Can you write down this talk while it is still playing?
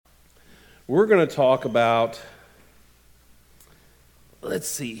We're going to talk about, let's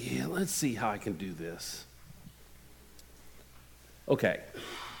see how I can do this. Okay,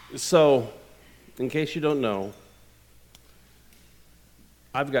 so in case you don't know,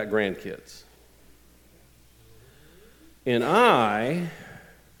 I've got grandkids. And I,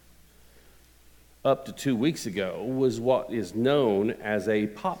 up to 2 weeks ago, was what is known as a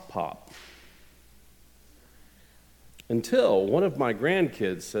pop. Until one of my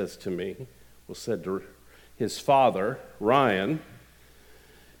grandkids said to his father, Ryan,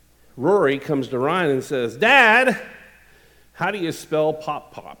 Rory comes to Ryan and says, "Dad, how do you spell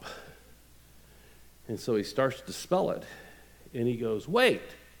pop?" And so he starts to spell it. And he goes, "Wait,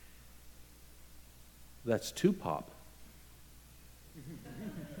 that's Tupop."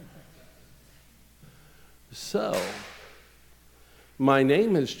 So, my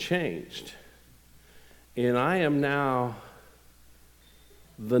name has changed. And I am now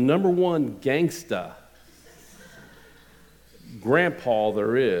the number one gangsta grandpa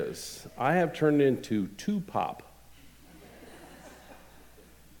there is. I have turned into Tupop.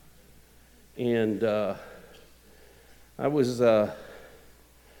 And I was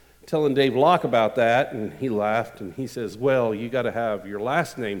telling Dave Locke about that, and he laughed, and he says, "Well, you got to have your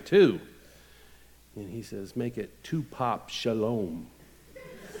last name too." And he says, "Make it Tupop Shalom."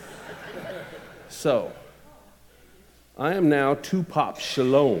 So, I am now Tupop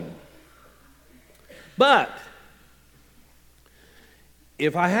Shalom. But,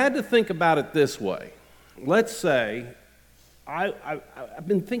 if I had to think about it this way, let's say, I've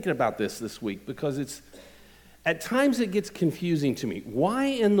been thinking about this week because at times it gets confusing to me. Why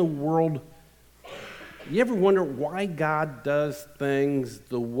in the world, you ever wonder why God does things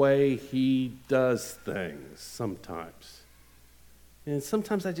the way He does things sometimes? And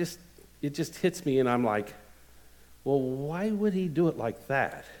sometimes it just hits me and I'm like, well, why would He do it like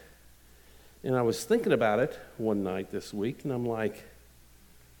that? And I was thinking about it one night this week and I'm like,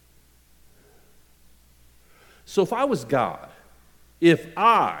 so if I was God, and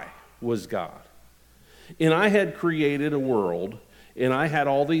I had created a world, and I had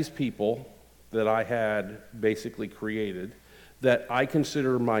all these people that I had basically created that I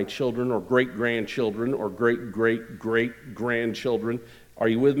consider my children or great-grandchildren or great-great-great-grandchildren. Are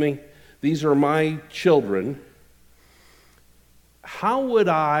you with me? These are my children. How would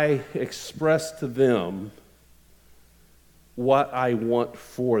I express to them what I want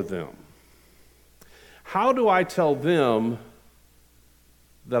for them? How do I tell them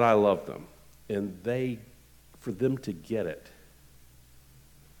that I love them and for them to get it?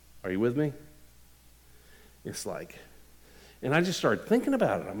 Are you with me? It's like, and I just started thinking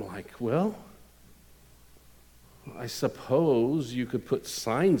about it. I'm like, well, I suppose you could put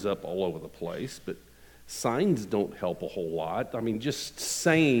signs up all over the place, but signs don't help a whole lot. I mean, just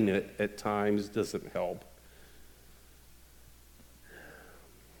saying it at times doesn't help.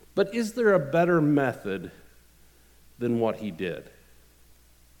 But is there a better method than what He did?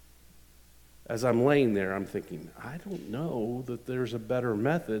 As I'm laying there, I'm thinking, I don't know that there's a better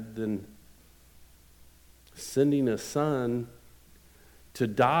method than sending a son to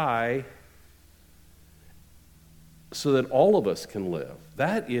die so that all of us can live.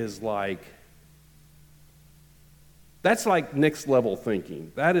 That's like next level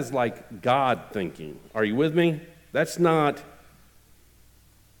thinking. That is like God thinking. Are you with me? That's not,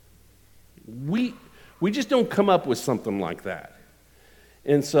 we just don't come up with something like that.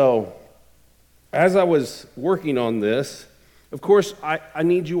 And so, as I was working on this, of course, I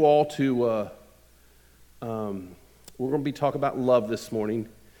need you all to, we're going to be talking about love this morning.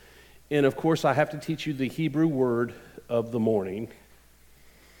 And of course, I have to teach you the Hebrew word of the morning.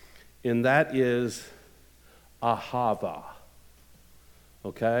 And that is ahava.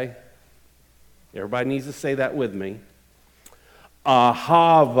 Okay? Everybody needs to say that with me.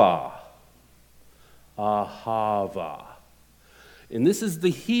 Ahava. Ahava. And this is the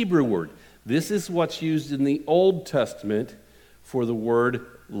Hebrew word. This is what's used in the Old Testament for the word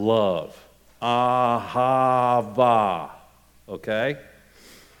love. Ahava. Okay?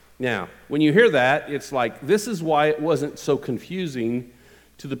 Now, when you hear that, it's like, this is why it wasn't so confusing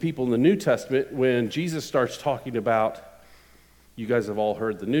to the people in the New Testament when Jesus starts talking about, you guys have all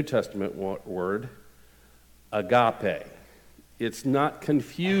heard the New Testament word, agape. It's not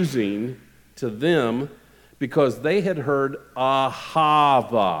confusing to them because they had heard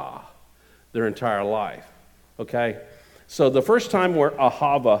ahava their entire life, okay? So the first time where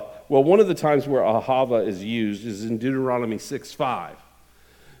ahava, well, one of the times where ahava is used is in Deuteronomy 6:5.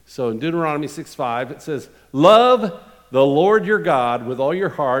 So in Deuteronomy 6:5, it says, "Love the Lord your God with all your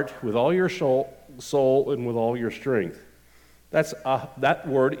heart, with all your soul, and with all your strength." That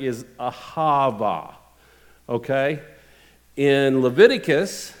word is ahava, okay? In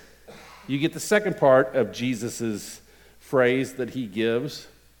Leviticus, you get the second part of Jesus' phrase that he gives.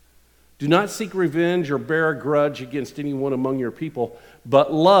 Do not seek revenge or bear a grudge against anyone among your people,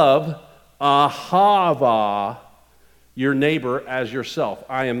 but love ahava, your neighbor as yourself.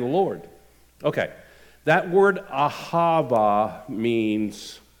 I am the Lord. Okay, that word ahava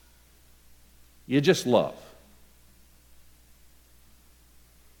means you just love.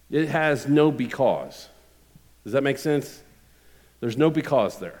 It has no because. Does that make sense? There's no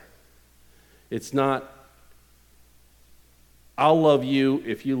because there. It's not, I'll love you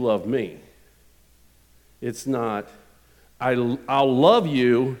if you love me. It's not, I'll love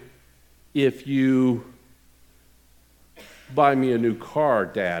you if you buy me a new car,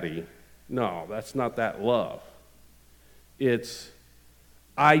 Daddy. No, that's not that love. It's,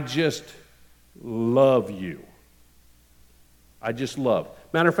 I just love you. I just love.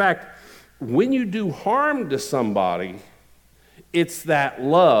 Matter of fact, when you do harm to somebody, it's that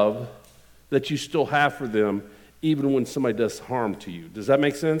love that you still have for them even when somebody does harm to you. Does that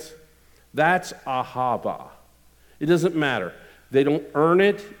make sense? That's ahava. It doesn't matter. They don't earn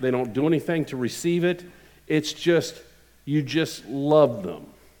it. They don't do anything to receive it. It's just, you just love them.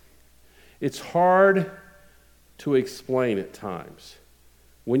 It's hard to explain at times.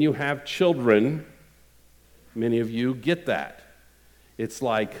 When you have children, many of you get that. It's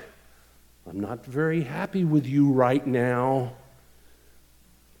like, I'm not very happy with you right now.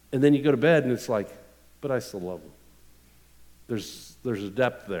 And then you go to bed and it's like, but I still love them. There's a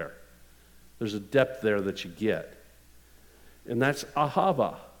depth there. There's a depth there that you get. And that's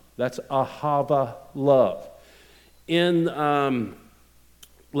ahava. That's ahava love.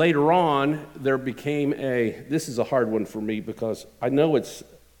 Later on, there became this is a hard one for me because I know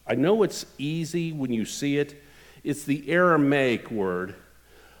it's easy when you see it. It's the Aramaic word.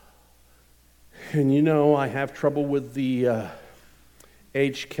 And you know I have trouble with the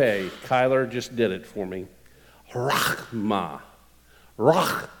HK. Kyler just did it for me. Rachma.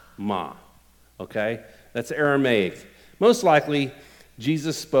 Rachma. Okay? That's Aramaic. Most likely,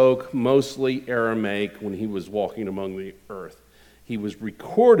 Jesus spoke mostly Aramaic when he was walking among the earth. He was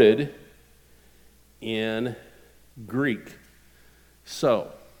recorded in Greek.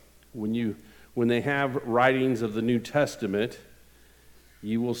 So, when they have writings of the New Testament,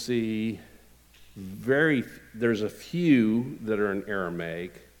 you will see there's a few that are in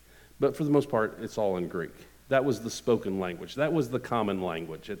Aramaic, but for the most part, it's all in Greek. That was the spoken language. That was the common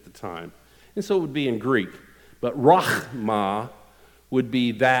language at the time. And so it would be in Greek. But rachma would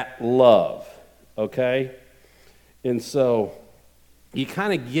be that love, okay? And so you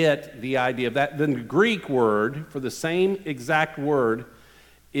kind of get the idea of that. Then the Greek word for the same exact word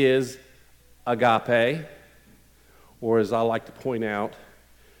is agape, or as I like to point out,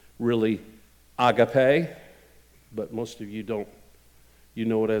 really agape, but most of you don't, you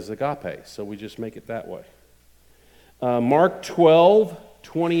know it as agape, so we just make it that way. Mark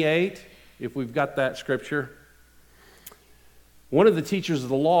 12:28, if we've got that scripture. One of the teachers of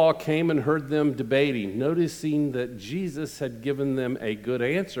the law came and heard them debating. Noticing that Jesus had given them a good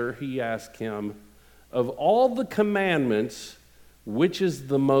answer, he asked him, of all the commandments, which is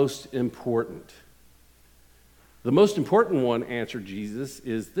the most important? The most important one, answered Jesus,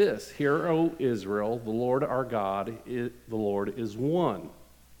 is this: Hear, O Israel, the Lord our God, the Lord is one.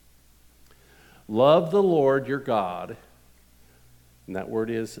 Love the Lord your God, and that word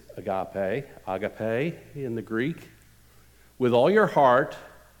is agape in the Greek, with all your heart,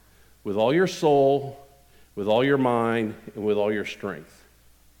 with all your soul, with all your mind, and with all your strength.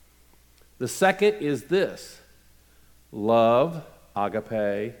 The second is this: love,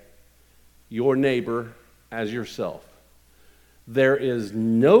 agape, your neighbor as yourself. There is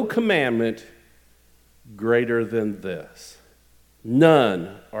no commandment greater than this.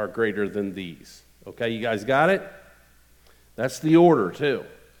 None are greater than these. Okay, you guys got it? That's the order, too.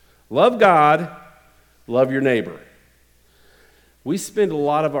 Love God, love your neighbor. We spend a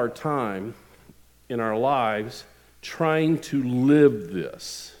lot of our time in our lives trying to live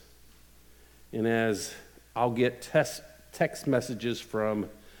this. And as I'll get text messages from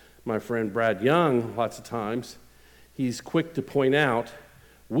my friend Brad Young lots of times, he's quick to point out,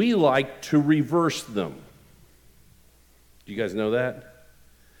 we like to reverse them. Do you guys know that?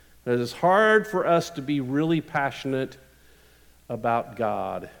 That it's hard for us to be really passionate about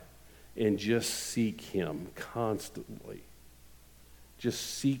God and just seek Him constantly.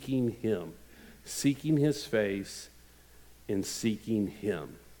 Just seeking Him, seeking His face, and seeking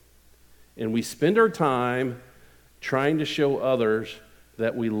Him. And we spend our time trying to show others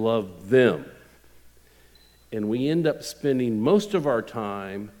that we love them. And we end up spending most of our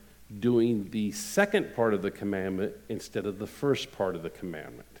time doing the second part of the commandment instead of the first part of the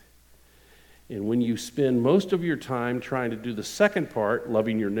commandment. And when you spend most of your time trying to do the second part,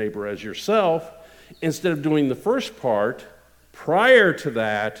 loving your neighbor as yourself, instead of doing the first part, prior to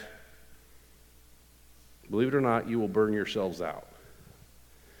that, believe it or not, you will burn yourselves out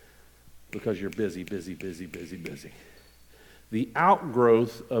because you're busy. The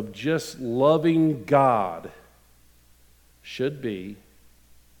outgrowth of just loving God should be,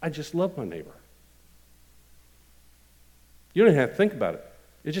 I just love my neighbor. You don't even have to think about it.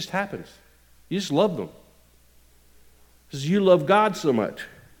 It just happens. You just love them. Because you love God so much.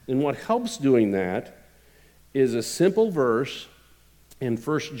 And what helps doing that is a simple verse in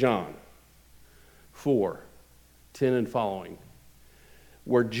 1 John 4:10 and following,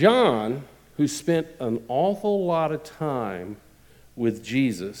 where John, who spent an awful lot of time with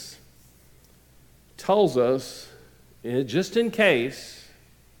Jesus, tells us, just in case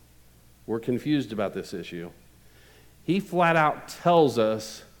we're confused about this issue, he flat out tells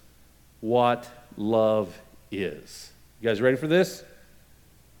us what love is. You guys ready for this?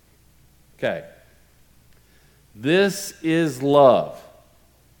 Okay. This is love.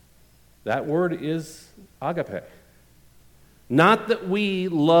 That word is agape. Not that we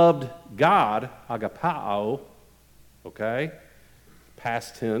loved God, agapao, okay?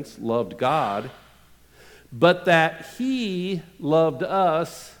 Past tense, loved God, but that He loved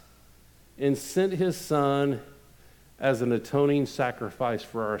us and sent His Son as an atoning sacrifice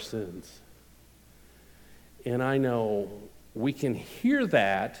for our sins. And I know we can hear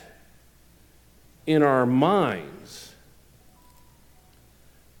that in our minds,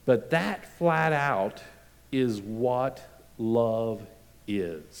 but that flat out is what love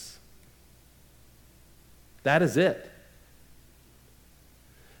is. That is it.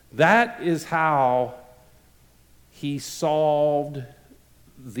 That is how He solved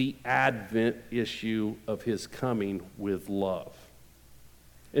the Advent issue of His coming with love.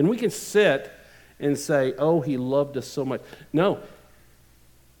 And we can sit and say, oh, He loved us so much. No,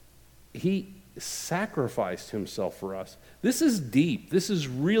 He sacrificed Himself for us. This is deep. This is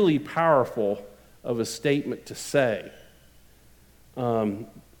really powerful of a statement to say.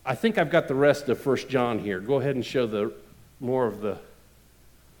 I think I've got the rest of 1 John here. Go ahead and show the more of the...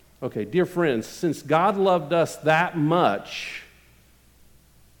 Okay, dear friends, since God loved us that much,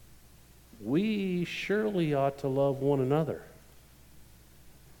 we surely ought to love one another.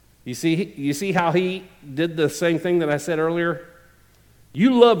 You see how He did the same thing that I said earlier?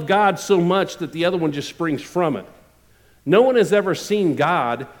 You love God so much that the other one just springs from it. No one has ever seen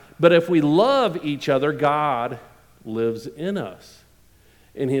God, but if we love each other, God lives in us.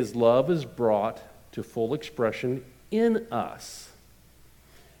 And His love is brought to full expression in us.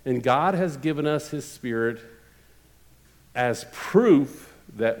 And God has given us His Spirit as proof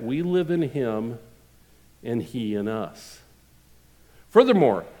that we live in Him and He in us.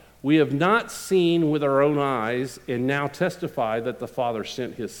 Furthermore, we have not seen with our own eyes and now testify that the Father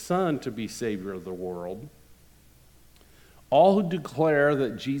sent His Son to be Savior of the world. All who declare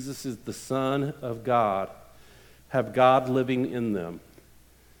that Jesus is the Son of God have God living in them,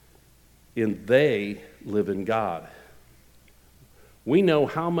 and they live in God. We know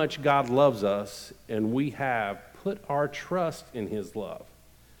how much God loves us, and we have put our trust in His love.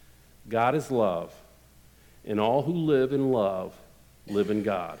 God is love, and all who live in love live in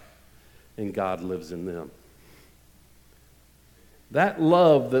God, and God lives in them. That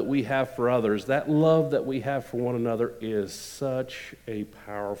love that we have for others, that love that we have for one another is such a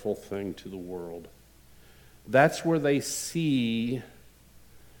powerful thing to the world. That's where they see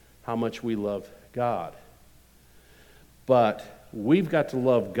how much we love God. But we've got to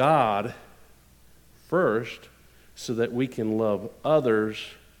love God first so that we can love others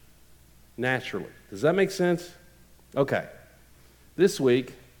naturally. Does that make sense? Okay. This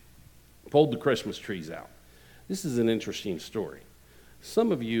week, pulled the Christmas trees out. This is an interesting story.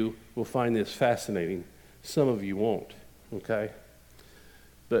 Some of you will find this fascinating. Some of you won't, okay?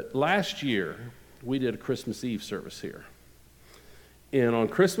 But last year, we did a Christmas Eve service here. And on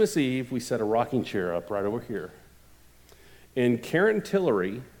Christmas Eve, we set a rocking chair up right over here. And Karen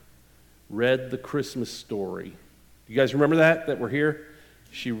Tillery read the Christmas story. You guys remember that were here?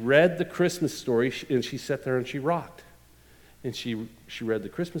 She read the Christmas story, and she sat there and she rocked. And she read the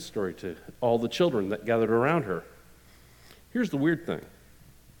Christmas story to all the children that gathered around her. Here's the weird thing.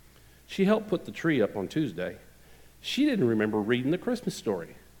 She helped put the tree up on Tuesday. She didn't remember reading the Christmas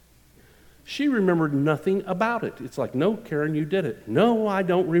story. She remembered nothing about it. It's like, no, Karen, you did it. No, I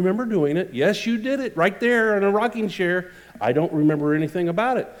don't remember doing it. Yes, you did it right there in a rocking chair. I don't remember anything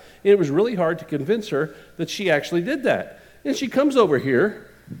about it. And it was really hard to convince her that she actually did that. And she comes over here,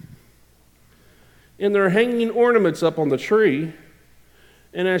 and they're hanging ornaments up on the tree.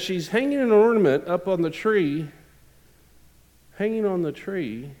 And as she's hanging an ornament up on the tree, hanging on the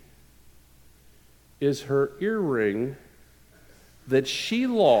tree is her earring that she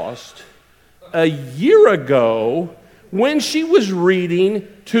lost a year ago when she was reading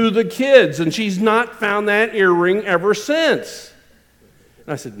to the kids, and she's not found that earring ever since.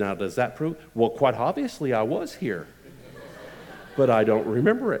 And I said, now, does that prove? Well, quite obviously, I was here, but I don't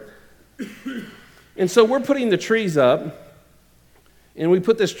remember it. And so we're putting the trees up, and we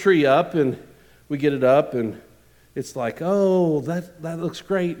put this tree up, and we get it up, and it's like, oh, that looks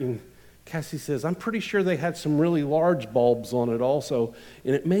great. And Cassie says, I'm pretty sure they had some really large bulbs on it also,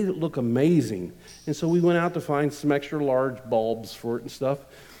 and it made it look amazing. And so we went out to find some extra large bulbs for it and stuff.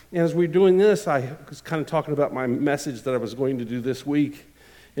 And as we were doing this, I was kind of talking about my message that I was going to do this week.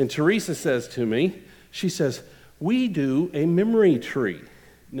 And Teresa says to me, she says, we do a memory tree.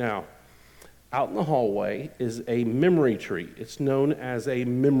 Now, out in the hallway is a memory tree. It's known as a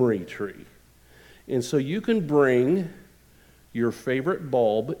memory tree. And so you can bring your favorite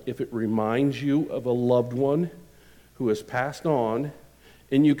bulb if it reminds you of a loved one who has passed on,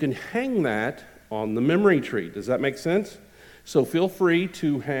 and you can hang that on the memory tree. Does that make sense? So feel free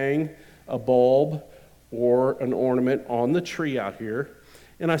to hang a bulb or an ornament on the tree out here.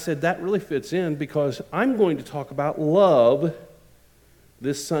 And I said that really fits in because I'm going to talk about love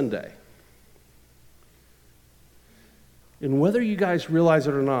this Sunday. And whether you guys realize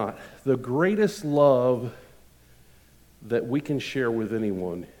it or not, the greatest love that we can share with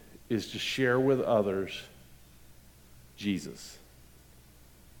anyone is to share with others Jesus.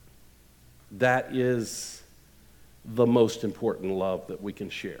 That is the most important love that we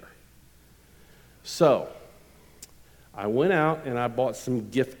can share. So, I went out and I bought some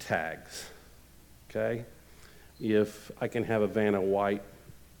gift tags, okay? If I can have a Vanna White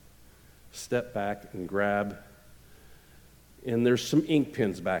step back and grab. And there's some ink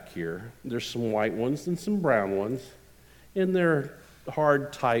pens back here. There's some white ones and some brown ones. And they're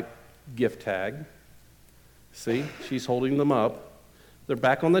hard type gift tag. See, she's holding them up. They're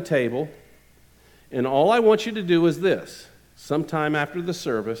back on the table. And all I want you to do is this. Sometime after the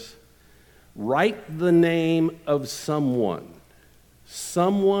service, write the name of someone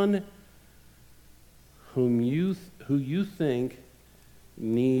who you think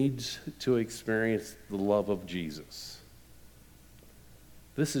needs to experience the love of Jesus.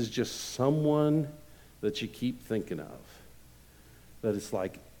 This is just someone that you keep thinking of. That it's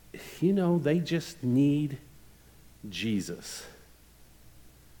like, they just need Jesus.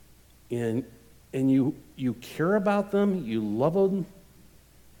 And you care about them, you love them,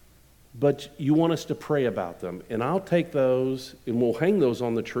 but you want us to pray about them. And I'll take those, and we'll hang those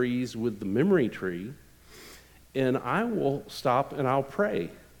on the trees with the memory tree, and I will stop and I'll pray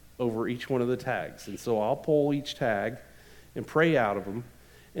over each one of the tags. And so I'll pull each tag and pray out of them.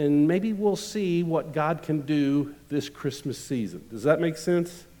 And maybe we'll see what God can do this Christmas season. Does that make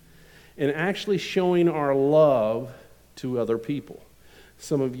sense? And actually showing our love to other people.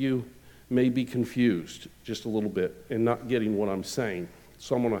 Some of you may be confused just a little bit and not getting what I'm saying.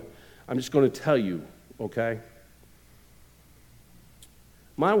 So I'm just going to tell you, okay?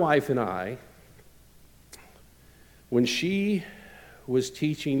 My wife and I, when she was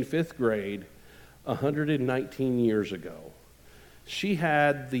teaching 5th grade 119 years ago, she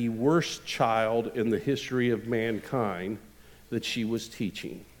had the worst child in the history of mankind that she was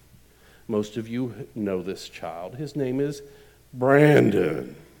teaching. Most of you know this child. His name is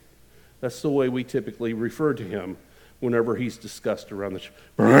Brandon. That's the way we typically refer to him whenever he's discussed around the church.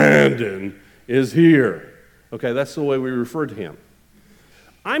 Brandon is here. Okay, that's the way we refer to him.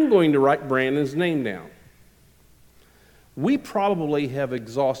 I'm going to write Brandon's name down. We probably have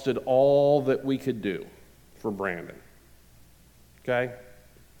exhausted all that we could do for Brandon. Okay?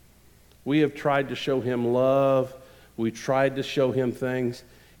 We have tried to show him love. We tried to show him things.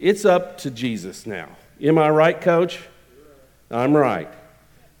 It's up to Jesus now. Am I right, Coach? I'm right.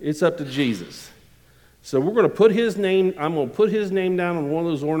 It's up to Jesus. So we're going to put his name, I'm going to put his name down on one of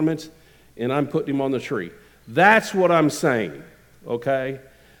those ornaments, and I'm putting him on the tree. That's what I'm saying, okay?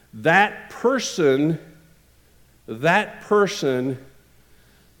 That person that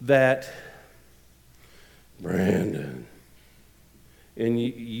Brandon,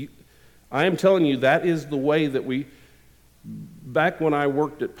 and I am telling you, that is the way that back when I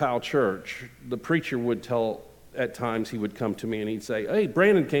worked at Powell Church, the preacher would tell at times he would come to me and he'd say, hey,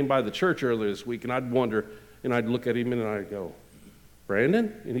 Brandon came by the church earlier this week, and I'd wonder, and I'd look at him and I'd go,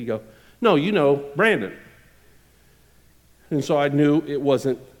 Brandon? And he'd go, no, you know, Brandon. And so I knew it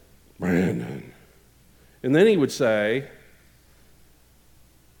wasn't Brandon. And then he would say,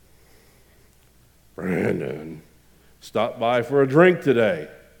 Brandon, stop by for a drink today.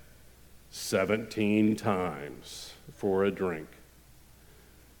 17 times for a drink.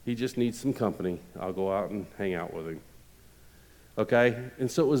 He just needs some company. I'll go out and hang out with him. Okay? And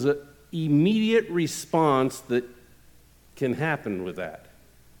so it was an immediate response that can happen with that.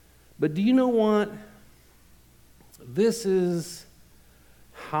 But do you know what? This is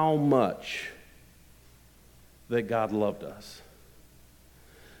how much that God loved us.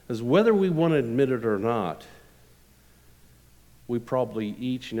 Because whether we want to admit it or not, we probably,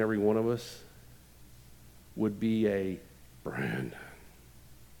 each and every one of us, would be a Brandon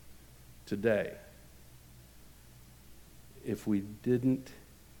today if we didn't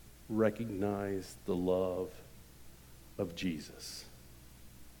recognize the love of Jesus.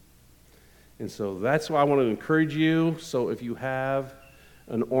 And so that's why I want to encourage you. So if you have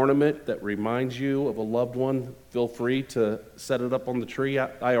an ornament that reminds you of a loved one, feel free to set it up on the tree.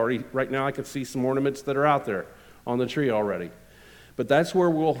 I already, right now I can see some ornaments that are out there on the tree already. But that's where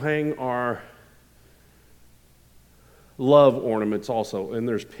we'll hang our love ornaments also. And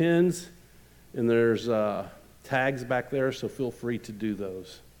there's pins and there's tags back there, so feel free to do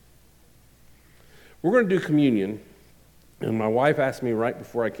those. We're going to do communion. And my wife asked me right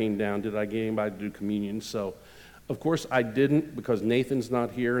before I came down, did I get anybody to do communion? So, of course, I didn't because Nathan's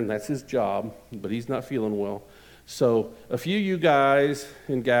not here, and that's his job, but he's not feeling well. So a few of you guys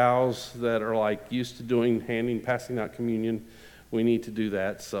and gals that are like used to passing out communion, we need to do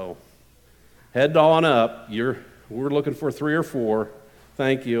that. So head on up. We're looking for 3 or 4.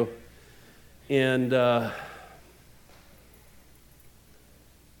 Thank you. And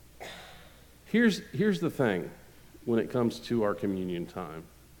here's the thing when it comes to our communion time.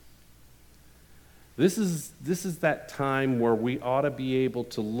 This is that time where we ought to be able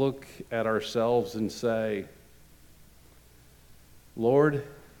to look at ourselves and say, Lord,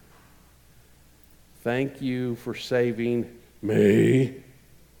 thank you for saving me.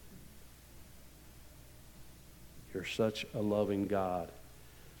 You're such a loving God.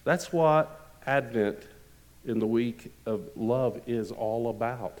 That's what Advent in the week of love is all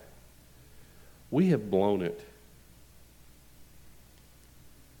about. We have blown it.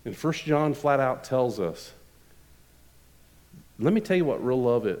 And 1 John flat out tells us, let me tell you what real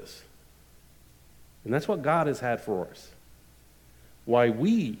love is. And that's what God has had for us. While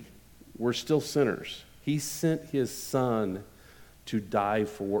we were still sinners, He sent His Son to die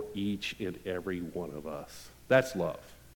for each and every one of us. That's love.